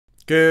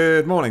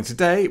Good morning.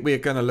 Today we are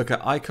going to look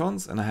at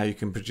icons and how you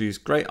can produce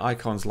great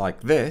icons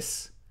like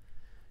this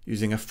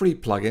using a free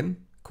plugin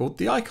called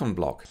the Icon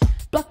Block.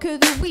 Block of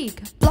the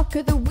week, block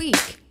of the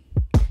week.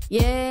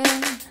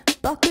 Yeah,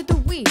 block of the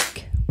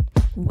week.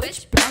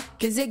 Which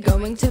block is it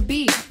going to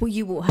be? Well,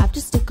 you will have to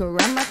stick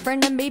around, my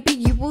friend, and maybe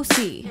you will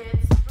see.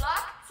 It's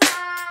block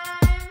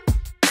time!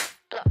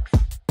 Blocks.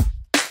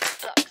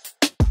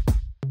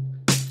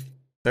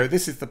 So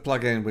this is the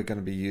plugin we're going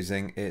to be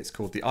using. It's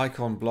called the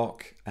Icon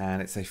Block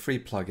and it's a free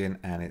plugin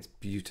and it's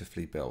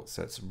beautifully built.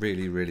 So it's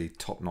really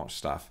top-notch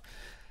stuff.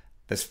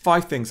 There's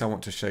 5 things I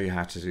want to show you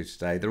how to do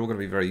today. They're all going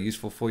to be very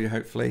useful for you,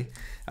 hopefully.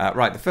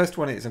 Right, the first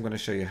one is I'm going to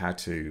show you how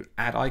to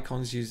add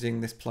icons using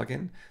this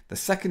plugin. The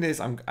second is,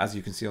 as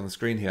you can see on the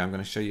screen here, I'm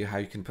going to show you how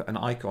you can put an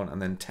icon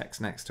and then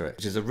text next to it,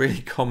 which is a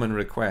really common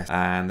request.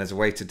 And there's a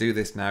way to do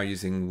this now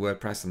using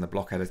WordPress and the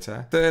block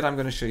editor. Third, I'm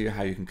going to show you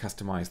how you can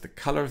customize the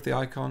color of the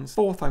icons.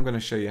 Fourth, I'm going to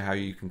show you how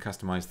you can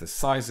customize the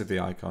size of the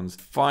icons.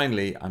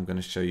 Finally, I'm going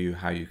to show you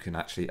how you can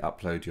actually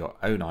upload your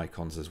own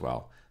icons as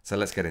well. So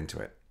let's get into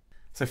it.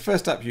 So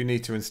first up, you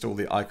need to install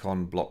the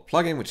Icon Block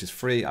plugin, which is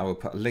free. I will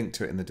put a link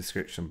to it in the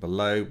description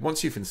below.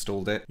 Once you've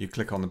installed it, you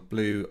click on the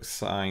blue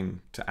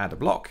sign to add a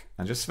block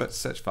and just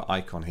search for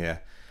icon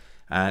here.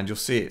 And you'll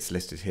see it's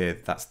listed here.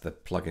 That's the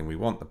plugin we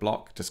want, the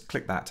block. Just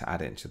click that to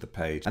add it into the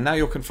page. And now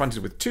you're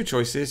confronted with 2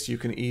 choices. You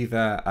can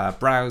either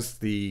browse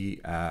the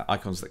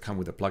icons that come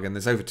with the plugin.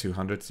 There's over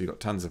 200, so you've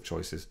got tons of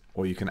choices.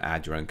 Or you can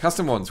add your own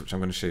custom ones, which I'm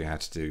going to show you how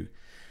to do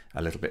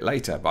a little bit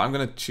later, but I'm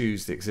going to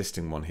choose the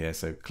existing one here.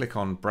 So click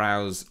on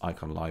Browse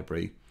Icon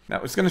Library.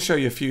 Now it's going to show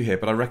you a few here,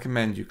 but I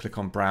recommend you click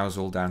on Browse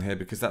All down here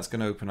because that's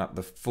going to open up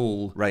the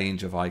full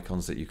range of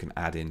icons that you can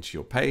add into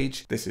your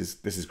page. This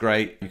is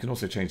great. You can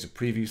also change the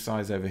preview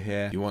size over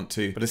here if you want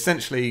to, but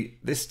essentially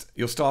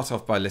you'll start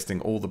off by listing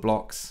all the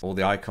blocks, all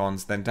the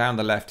icons. Then down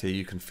the left here,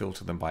 you can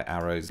filter them by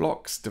arrows,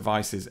 blocks,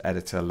 devices,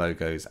 editor,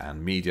 logos,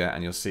 and media,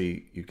 and you'll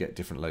see you get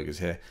different logos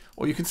here,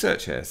 or you can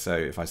search here. So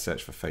if I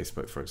search for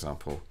Facebook, for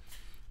example,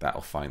 that'll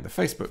find the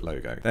Facebook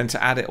logo. Then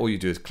to add it, all you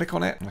do is click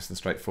on it. Nice and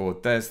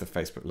straightforward. There's the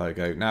Facebook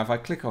logo. Now, if I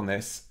click on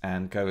this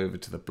and go over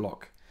to the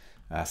block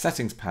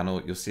settings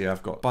panel, you'll see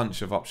I've got a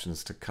bunch of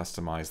options to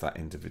customize that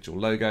individual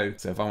logo.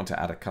 So if I want to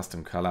add a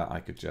custom color, I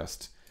could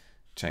just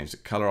change the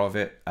color of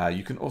it.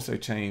 You can also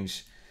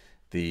change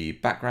the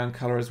background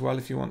color as well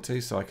if you want to.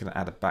 So I can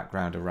add a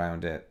background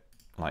around it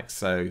like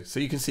so.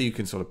 So you can see you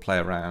can sort of play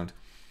around.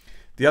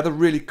 The other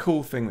really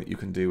cool thing that you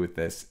can do with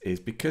this is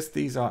because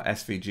these are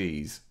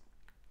SVGs,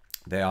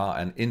 they are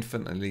an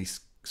infinitely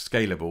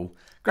scalable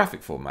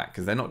graphic format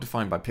because they're not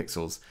defined by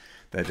pixels,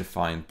 they're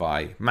defined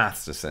by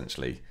maths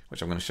essentially,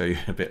 which I'm going to show you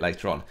a bit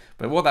later on.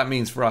 But what that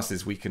means for us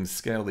is we can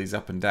scale these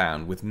up and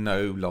down with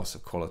no loss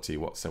of quality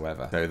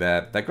whatsoever. So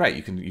they're great.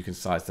 You can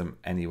size them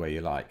any way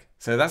you like.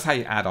 So that's how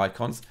you add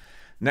icons.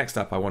 Next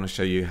up, I want to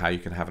show you how you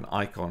can have an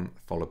icon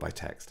followed by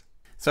text.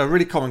 So a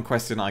really common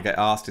question I get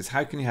asked is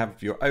how can you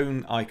have your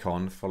own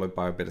icon followed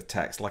by a bit of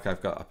text like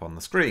I've got up on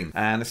the screen?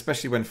 And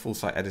especially when full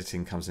site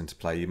editing comes into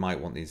play, you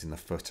might want these in the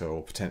footer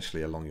or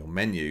potentially along your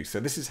menu. So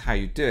this is how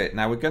you do it.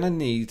 Now we're going to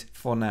need,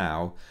 for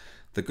now,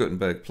 the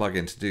Gutenberg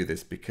plugin to do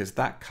this because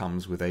that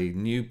comes with a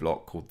new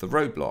block called the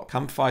row block.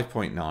 Come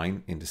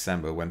 5.9 in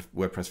December, when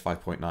WordPress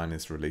 5.9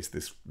 is released,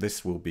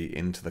 this will be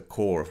into the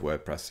core of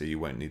WordPress, so you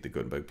won't need the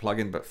Gutenberg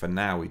plugin, but for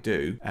now we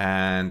do.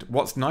 And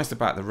what's nice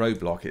about the row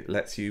block, it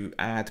lets you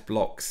add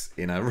blocks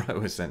in a row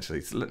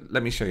essentially. So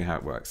let me show you how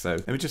it works. So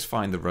let me just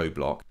find the row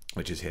block,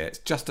 which is here. It's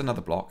just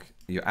another block.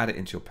 You add it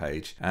into your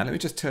page, and let me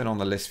just turn on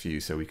the list view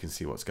so we can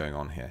see what's going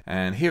on here.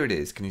 And here it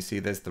is. Can you see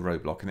there's the row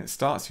block, and it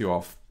starts you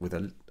off with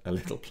a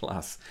little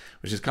plus,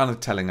 which is kind of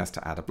telling us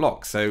to add a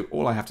block. So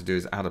all I have to do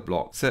is add a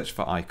block, search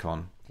for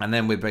icon, and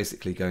then we're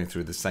basically going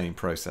through the same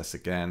process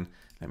again.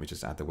 Let me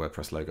just add the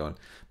WordPress logo on.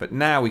 But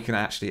now we can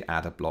actually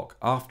add a block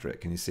after it.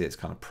 Can you see it's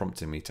kind of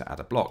prompting me to add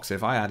a block? So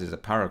if I added a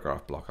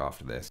paragraph block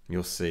after this,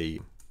 you'll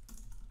see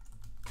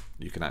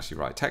you can actually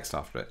write text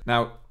after it.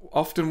 Now,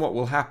 often what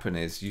will happen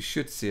is you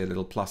should see a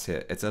little plus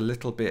here. It's a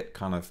little bit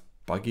kind of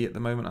buggy at the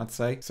moment, I'd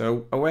say.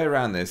 So a way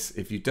around this,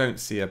 if you don't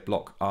see a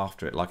block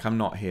after it, like I'm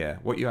not here,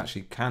 what you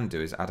actually can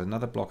do is add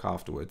another block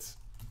afterwards.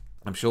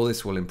 I'm sure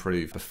this will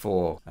improve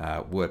before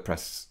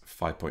WordPress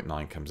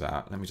 5.9 comes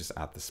out. Let me just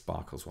add the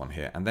sparkles one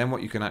here. And then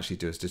what you can actually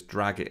do is just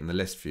drag it in the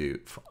list view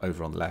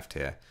over on the left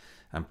here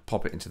and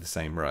pop it into the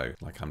same row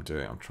like I'm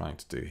trying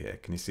to do here.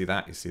 Can you see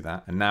that? You see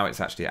that? And now it's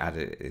actually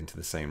added it into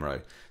the same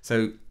row.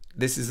 So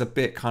this is a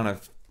bit kind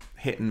of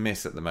hit and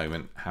miss at the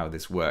moment how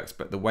this works,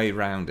 but the way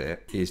around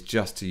it is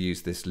just to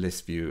use this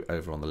list view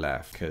over on the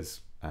left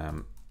because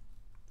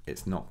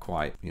it's not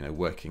quite,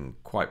 working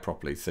quite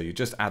properly. So you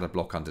just add a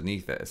block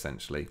underneath it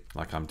essentially,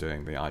 like I'm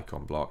doing the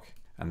icon block.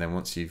 And then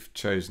once you've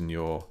chosen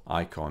your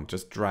icon,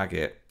 just drag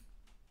it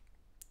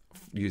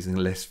using the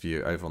list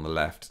view over on the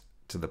left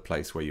to the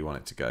place where you want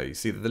it to go. You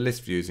see that the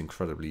list view is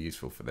incredibly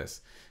useful for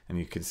this, and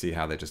you can see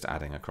how they're just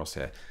adding across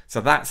here.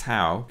 So that's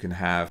how you can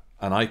have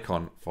an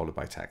icon followed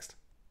by text.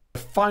 The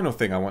final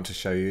thing I want to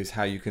show you is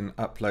how you can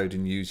upload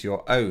and use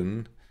your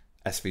own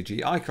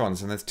SVG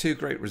icons, and there's two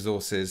great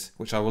resources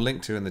which I will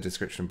link to in the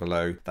description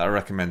below that I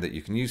recommend that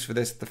you can use for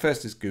this. The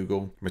first is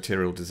Google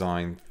Material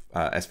Design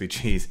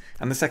SVGs,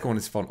 and the second one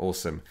is Font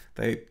Awesome.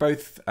 They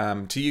both,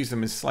 to use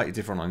them is slightly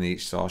different on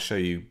each, so I'll show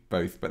you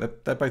both,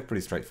 but they're both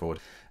pretty straightforward.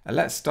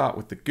 Let's start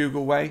with the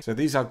Google way. So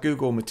these are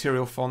Google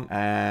Material Font,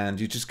 and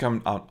you just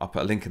come, I'll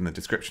put a link in the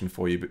description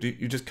for you, but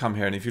you just come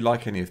here, and if you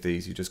like any of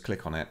these, you just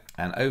click on it,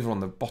 and over on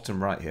the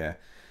bottom right here,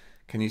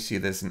 can you see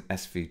there's an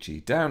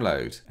SVG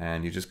download,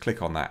 and you just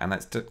click on that, and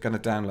that's going to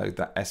download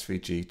that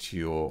SVG to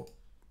your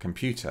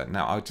computer.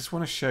 Now I just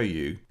want to show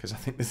you, because I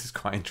think this is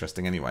quite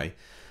interesting anyway,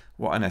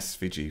 what an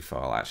SVG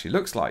file actually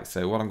looks like.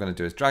 So what I'm going to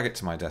do is drag it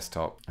to my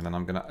desktop, and then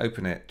I'm going to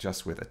open it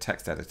just with a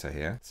text editor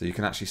here. So you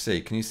can actually see,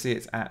 can you see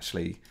it's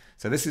actually,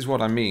 so this is what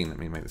I mean. Let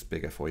me make this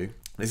bigger for you.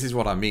 This is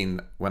what I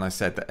mean when I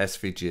said that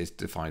SVG is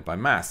defined by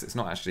mass. It's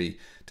not actually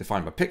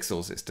defined by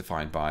pixels, it's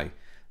defined by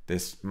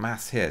this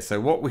mass here.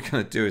 So what we're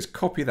going to do is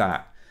copy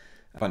that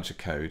bunch of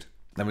code.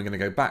 Then we're going to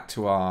go back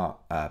to our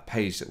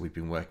page that we've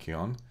been working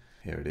on.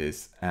 Here it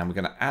is. And we're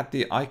going to add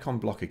the icon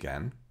block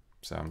again.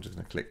 So I'm just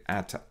going to click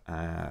add to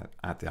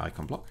add the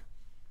icon block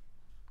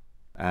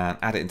and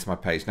add it into my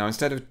page. Now,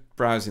 instead of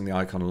browsing the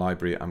icon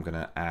library, I'm going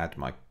to add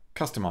my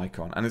custom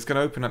icon, and it's going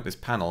to open up this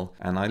panel,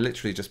 and I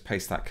literally just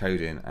paste that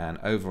code in, and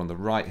over on the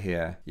right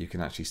here, you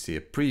can actually see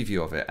a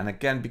preview of it. And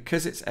again,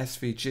 because it's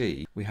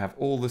SVG, we have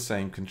all the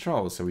same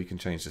controls, so we can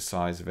change the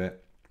size of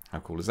it. How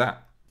cool is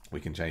that?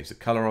 We can change the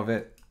color of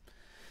it.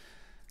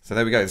 So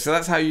there we go. So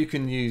that's how you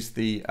can use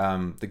the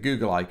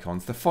Google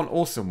icons. The Font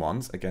Awesome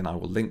ones, again, I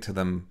will link to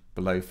them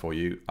below for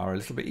you, are a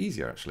little bit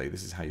easier actually.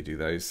 This is how you do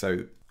those.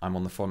 So I'm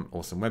on the Font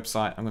Awesome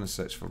website. I'm going to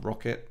search for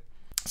Rocket.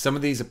 Some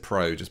of these are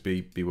pro, just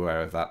be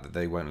aware of that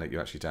they won't let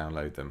you actually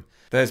download them.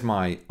 There's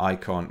my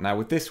icon. Now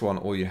with this one,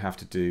 all you have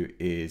to do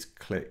is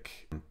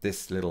click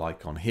this little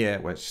icon here,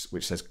 which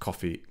says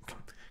copy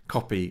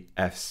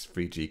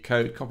SVG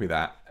code, copy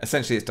that.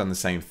 Essentially it's done the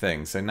same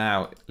thing. So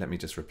now let me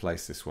just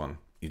replace this one.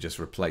 You just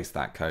replace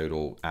that code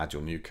or add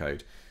your new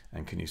code.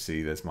 And can you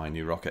see there's my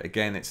new rocket?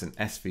 Again, it's an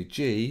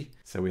SVG,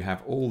 so we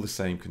have all the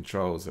same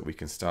controls that we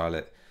can style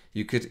it.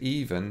 You could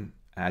even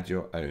add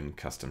your own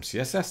custom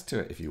CSS to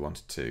it if you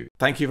wanted to.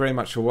 Thank you very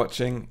much for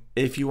watching.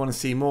 If you want to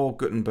see more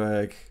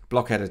Gutenberg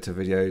block editor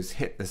videos,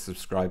 hit the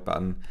subscribe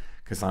button,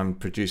 because I'm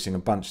producing a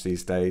bunch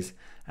these days.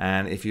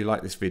 And if you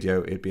like this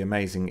video, it'd be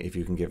amazing if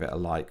you can give it a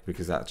like,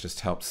 because that just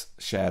helps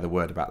share the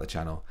word about the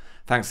channel.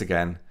 Thanks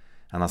again,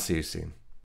 and I'll see you soon.